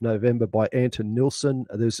 24th of November, by Anton Nilsson.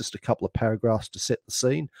 There's just a couple of paragraphs to set the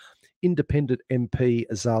scene. Independent MP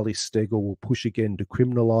Zali Steggal will push again to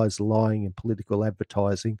criminalise lying in political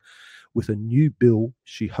advertising with a new bill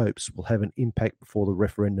she hopes will have an impact before the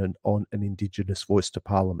referendum on an Indigenous voice to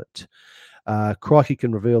Parliament. Crikey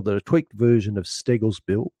can reveal that a tweaked version of Steggal's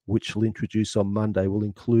bill, which she'll introduce on Monday, will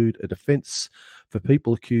include a defence for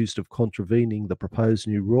people accused of contravening the proposed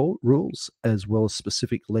new rules, as well as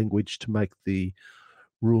specific language to make the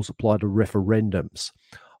rules apply to referendums.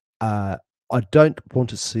 I don't want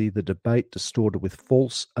to see the debate distorted with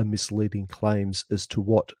false and misleading claims as to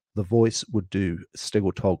what the voice would do,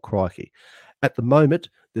 Steggal told Crikey. At the moment,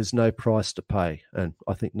 there's no price to pay, and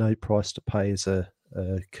I think no price to pay is a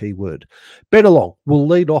key word. Bennelong, we'll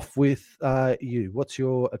lead off with you. What's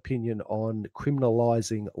your opinion on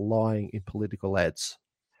criminalising lying in political ads?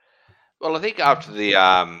 Well, I think after the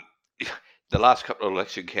last couple of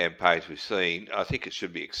election campaigns we've seen, I think it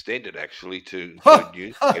should be extended actually to include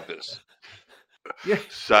newspapers. Yeah.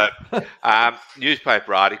 So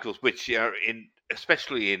newspaper articles, which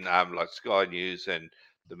especially in like Sky News and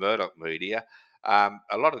the Murdoch media,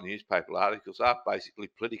 a lot of newspaper articles are basically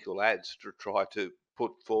political ads to try to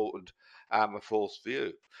put forward a false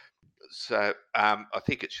view. So I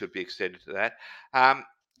think it should be extended to that.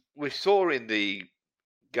 We saw in the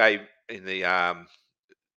gay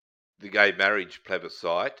marriage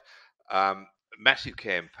plebiscite massive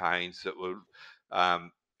campaigns that were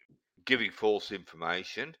giving false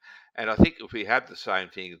information, and I think if we have the same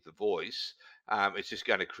thing as The Voice, it's just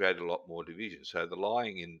going to create a lot more division. So the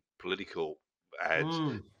lying in political ads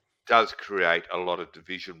does create a lot of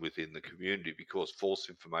division within the community because false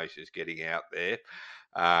information is getting out there.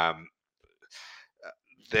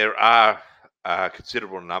 There are a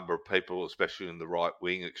considerable number of people, especially in the right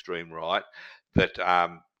wing, extreme right, that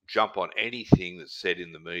jump on anything that's said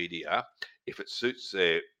in the media if it suits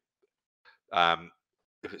their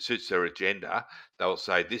agenda. They'll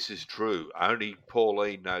say this is true. Only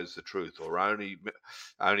Pauline knows the truth, or only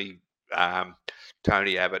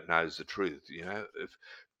Tony Abbott knows the truth. You know, if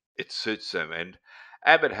it suits them. And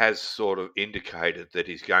Abbott has sort of indicated that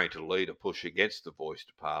he's going to lead a push against the voice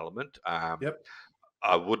to Parliament. Yep.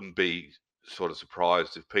 I wouldn't be sort of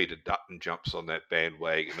surprised if Peter Dutton jumps on that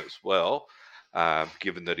bandwagon as well,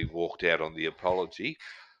 given that he walked out on the apology.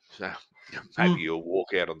 So maybe he'll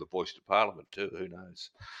walk out on the voice to Parliament too. Who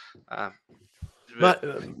knows?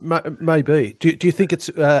 Maybe. Do you think it's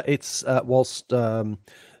whilst Zali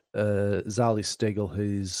Steggal,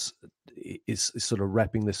 who's is sort of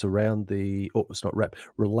wrapping this around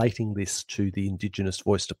relating this to the Indigenous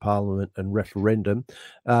voice to Parliament and referendum,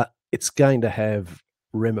 it's going to have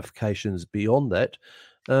ramifications beyond that.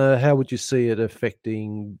 How would you see it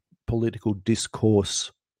affecting political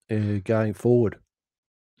discourse going forward?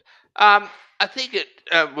 I think it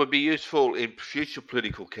would be useful in future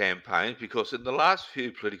political campaigns because in the last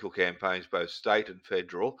few political campaigns, both state and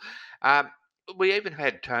federal, we even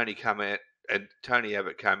had Tony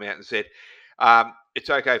Abbott come out and said it's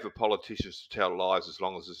okay for politicians to tell lies as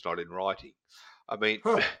long as it's not in writing. I mean,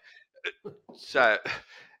 so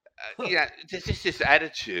there's just this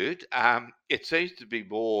attitude. It seems to be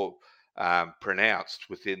more pronounced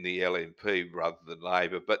within the LNP rather than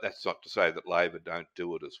Labor, but that's not to say that Labor don't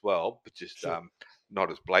do it as well, but just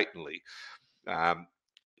not as blatantly.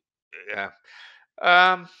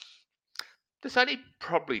 There's only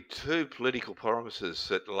probably two political promises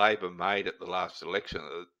that Labor made at the last election,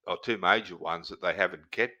 or two major ones that they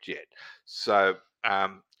haven't kept yet. So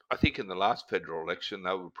I think in the last federal election,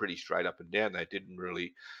 they were pretty straight up and down. They didn't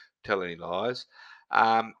really tell any lies.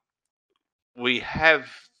 We have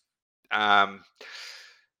the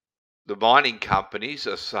mining companies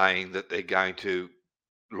are saying that they're going to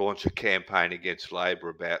launch a campaign against Labor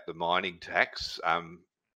about the mining tax,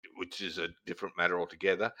 which is a different matter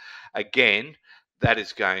altogether. Again, that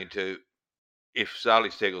is going to, if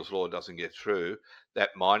Zali Steggal's law doesn't get through,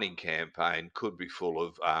 that mining campaign could be full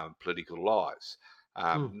of political lies.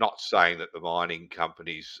 Not saying that the mining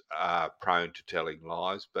companies are prone to telling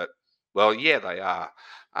lies, but, well, yeah, they are.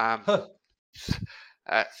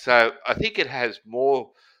 So I think it has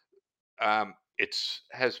more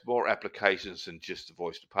applications than just the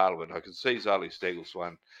voice to Parliament. I can see Zali Steggal's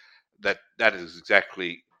one.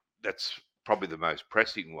 That's probably the most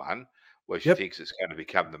pressing one, where she thinks it's going to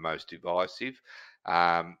become the most divisive.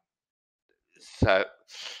 And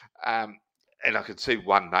I can see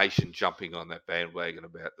One Nation jumping on that bandwagon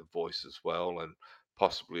about the voice as well, and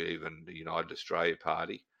possibly even the United Australia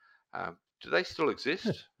Party. Do they still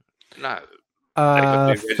exist? No. They could be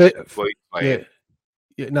registered in Queensland.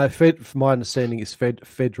 No, from my understanding is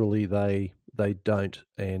federally they don't,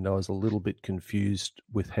 and I was a little bit confused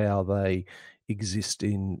with how they exist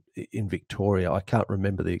in Victoria. I can't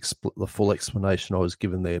remember the full explanation I was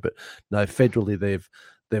given there, but no, federally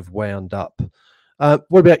they've wound up.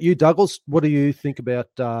 What about you, Douglas? What do you think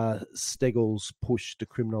about Steggal's push to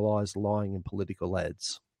criminalise lying in political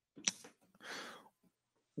ads?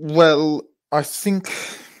 Well, I think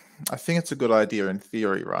it's a good idea in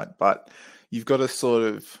theory, right? But you've got to sort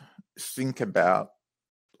of think about,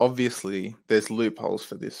 obviously, there's loopholes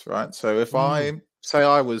for this, right? So if I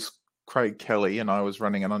was Craig Kelly and I was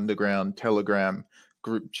running an underground Telegram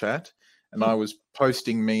group chat and I was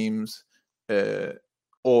posting memes,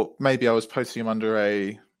 or maybe I was posting them under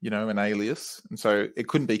an alias, and so it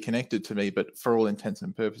couldn't be connected to me, but for all intents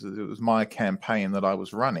and purposes, it was my campaign that I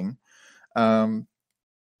was running.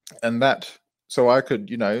 And that, so I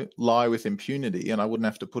could, lie with impunity and I wouldn't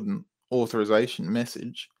have to put an authorization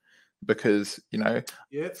message because,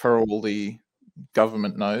 for all the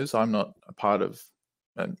government knows, I'm not a part of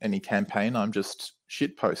any campaign. I'm just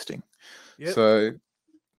shit posting. So,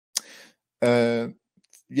 that's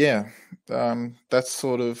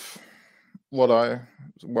sort of what I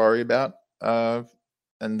worry about.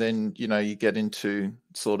 And then, you get into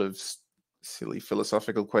sort of silly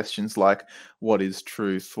philosophical questions like, what is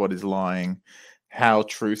truth? What is lying? How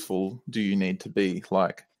truthful do you need to be?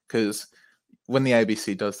 Like, because when the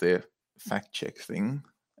ABC does their fact check thing,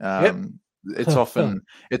 it's often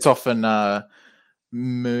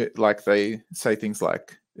like they say things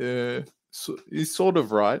like, "He's sort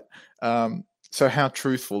of right." So how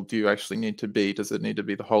truthful do you actually need to be? Does it need to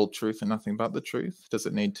be the whole truth and nothing but the truth? Does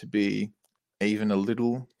it need to be even a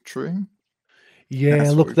little true?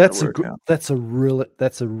 Yeah, look, that's a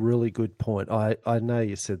really good point. I know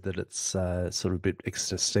you said that it's sort of a bit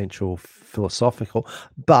existential, philosophical,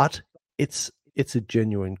 but it's a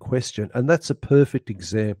genuine question, and that's a perfect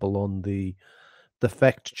example on the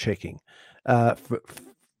fact checking.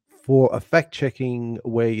 For a fact checking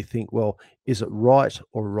where you think, well, is it right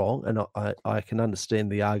or wrong? And I can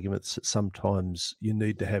understand the arguments that sometimes you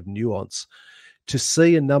need to have nuance. To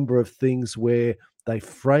see a number of things where they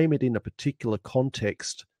frame it in a particular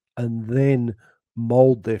context and then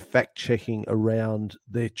mold their fact checking around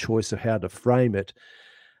their choice of how to frame it,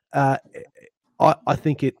 I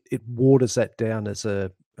think it waters that down as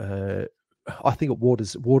I think it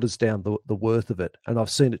waters down the worth of it, and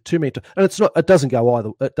I've seen it too many times. And it doesn't go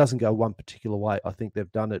either. It doesn't go one particular way. I think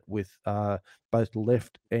they've done it with both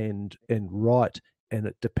left and right, and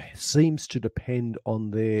it seems to depend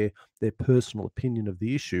on their personal opinion of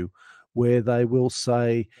the issue, where they will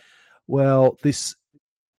say, well, this,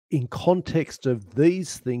 in context of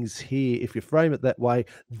these things here, if you frame it that way,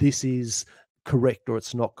 this is correct or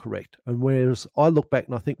it's not correct. And whereas I look back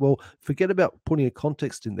and I think, well, forget about putting a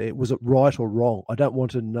context in there. Was it right or wrong? I don't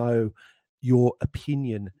want to know your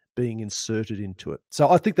opinion being inserted into it. So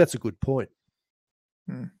I think that's a good point.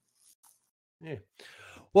 Yeah.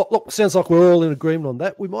 Well, look, sounds like we're all in agreement on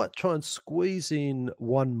that. We might try and squeeze in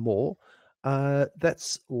one more.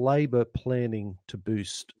 That's Labor planning to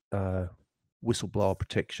boost whistleblower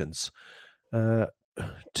protections.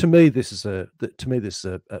 To me, this is a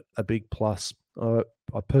big plus. I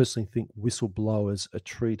personally think whistleblowers are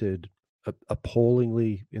treated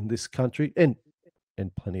appallingly in this country and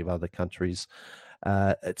plenty of other countries.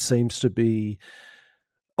 It seems to be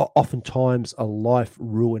oftentimes a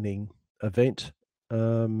life-ruining event.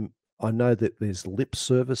 I know that there's lip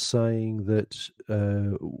service saying that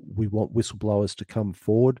we want whistleblowers to come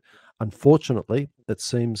forward. Unfortunately, it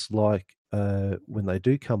seems like when they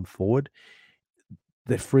do come forward,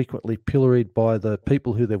 they're frequently pilloried by the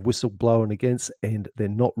people who they're whistleblowing against, and they're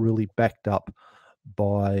not really backed up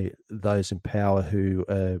by those in power who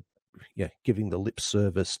are giving the lip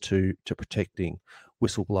service to protecting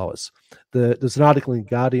whistleblowers. There's an article in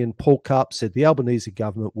Guardian. Paul Karp said the Albanese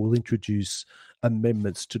government will introduce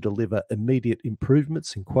amendments to deliver immediate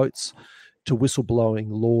improvements, in quotes, to whistleblowing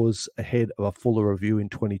laws ahead of a fuller review in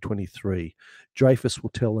 2023. Dreyfus will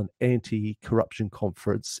tell an anti-corruption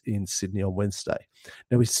conference in Sydney on Wednesday.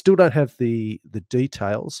 Now, we still don't have the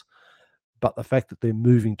details, but the fact that they're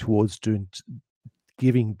moving towards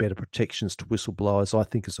giving better protections to whistleblowers, I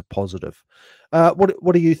think, is a positive.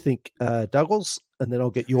 What do you think, Douglas? And then I'll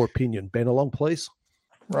get your opinion. Bennelong, please.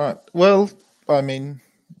 Right. Well, I mean,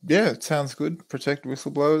 yeah, it sounds good. Protect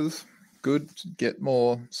whistleblowers. Good. Get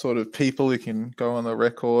more sort of people who can go on the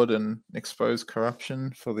record and expose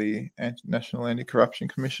corruption for the National Anti-Corruption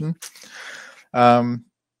Commission. I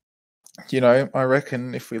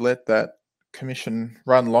reckon if we let that commission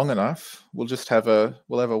run long enough, we'll have a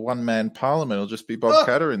one-man parliament. It'll just be Bob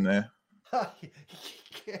Catter in there.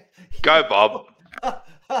 Go, Bob.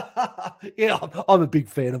 Yeah, I'm a big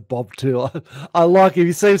fan of Bob too. I like him.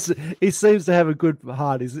 He seems to have a good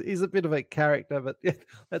heart. He's a bit of a character, but yeah,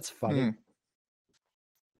 that's funny.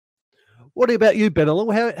 What about you,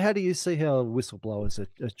 Bennelong? How do you see how whistleblowers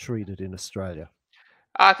are treated in Australia?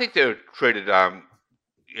 I think they're treated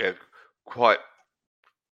quite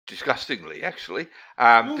disgustingly, actually.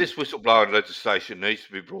 This whistleblowing legislation needs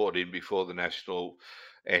to be brought in before the National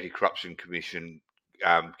Anti-Corruption Commission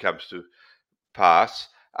comes to pass.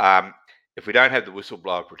 If we don't have the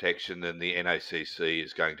whistleblower protection, then the NACC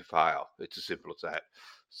is going to fail. It's as simple as that.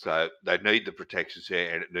 So they need the protections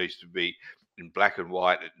there, and it needs to be in black and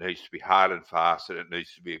white. It needs to be hard and fast, and it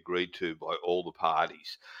needs to be agreed to by all the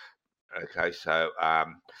parties. Okay, so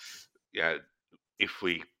if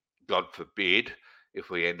we, God forbid, if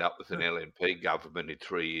we end up with an LNP government in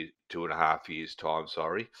 2.5 years' time,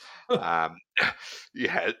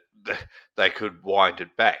 they could wind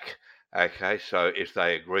it back. Okay, so if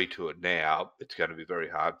they agree to it now, it's going to be very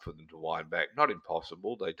hard for them to wind back. Not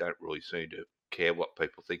impossible. They don't really seem to care what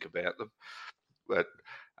people think about them. But,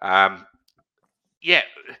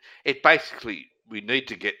 it basically, we need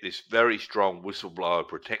to get this very strong whistleblower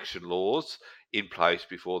protection laws in place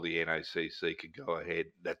before the NACC can go ahead.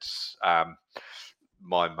 That's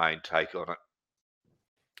my main take on it.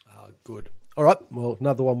 Good. All right. Well,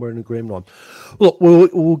 another one we're in agreement on. Look,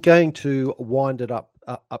 we're going to wind it up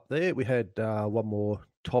there. We had one more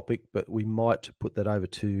topic, but we might put that over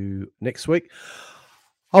to next week.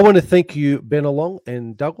 I want to thank you, Bennelong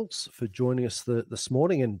and Douglas, for joining us this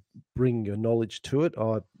morning and bringing your knowledge to it.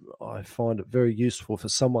 I find it very useful for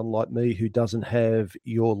someone like me who doesn't have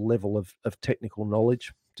your level of technical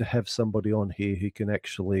knowledge to have somebody on here who can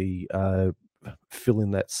actually fill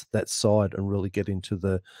in that side and really get into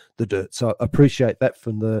the dirt. So I appreciate that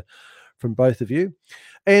from both of you,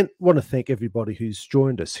 and want to thank everybody who's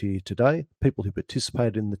joined us here today, people who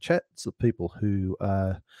participated in the chats, the people who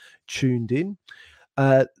tuned in.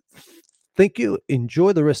 Thank you.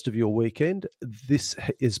 Enjoy the rest of your weekend. This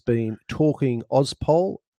has been Talking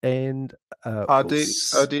AusPol, and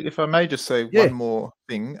Ardeet, if I may just say one more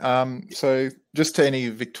thing. So just to any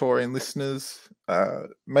Victorian listeners,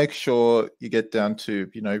 make sure you get down to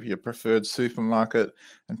your preferred supermarket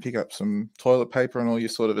and pick up some toilet paper and all your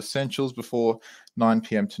sort of essentials before 9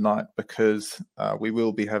 p.m. tonight, because we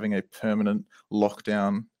will be having a permanent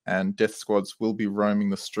lockdown and death squads will be roaming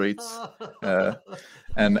the streets.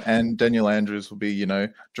 And Daniel Andrews will be,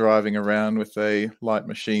 driving around with a light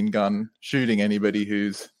machine gun, shooting anybody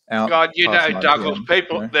who's out. God, Douglas,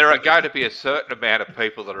 there are going to be a certain amount of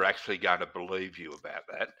people that are actually going to believe you about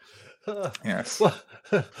that. Yes.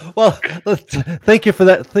 Well, thank you for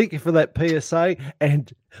that. Thank you for that PSA.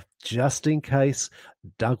 And just in case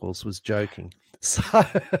Douglas was joking. So,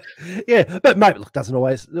 yeah, but maybe look, doesn't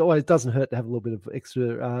always doesn't hurt to have a little bit of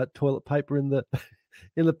extra toilet paper in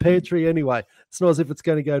the pantry anyway. It's not as if it's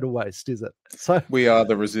going to go to waste, is it? So we are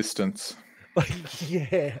the resistance.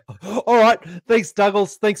 Yeah. All right. Thanks,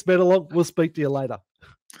 Douglas. Thanks, Bennelong. We'll speak to you later.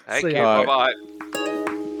 Thank you. Bye-bye.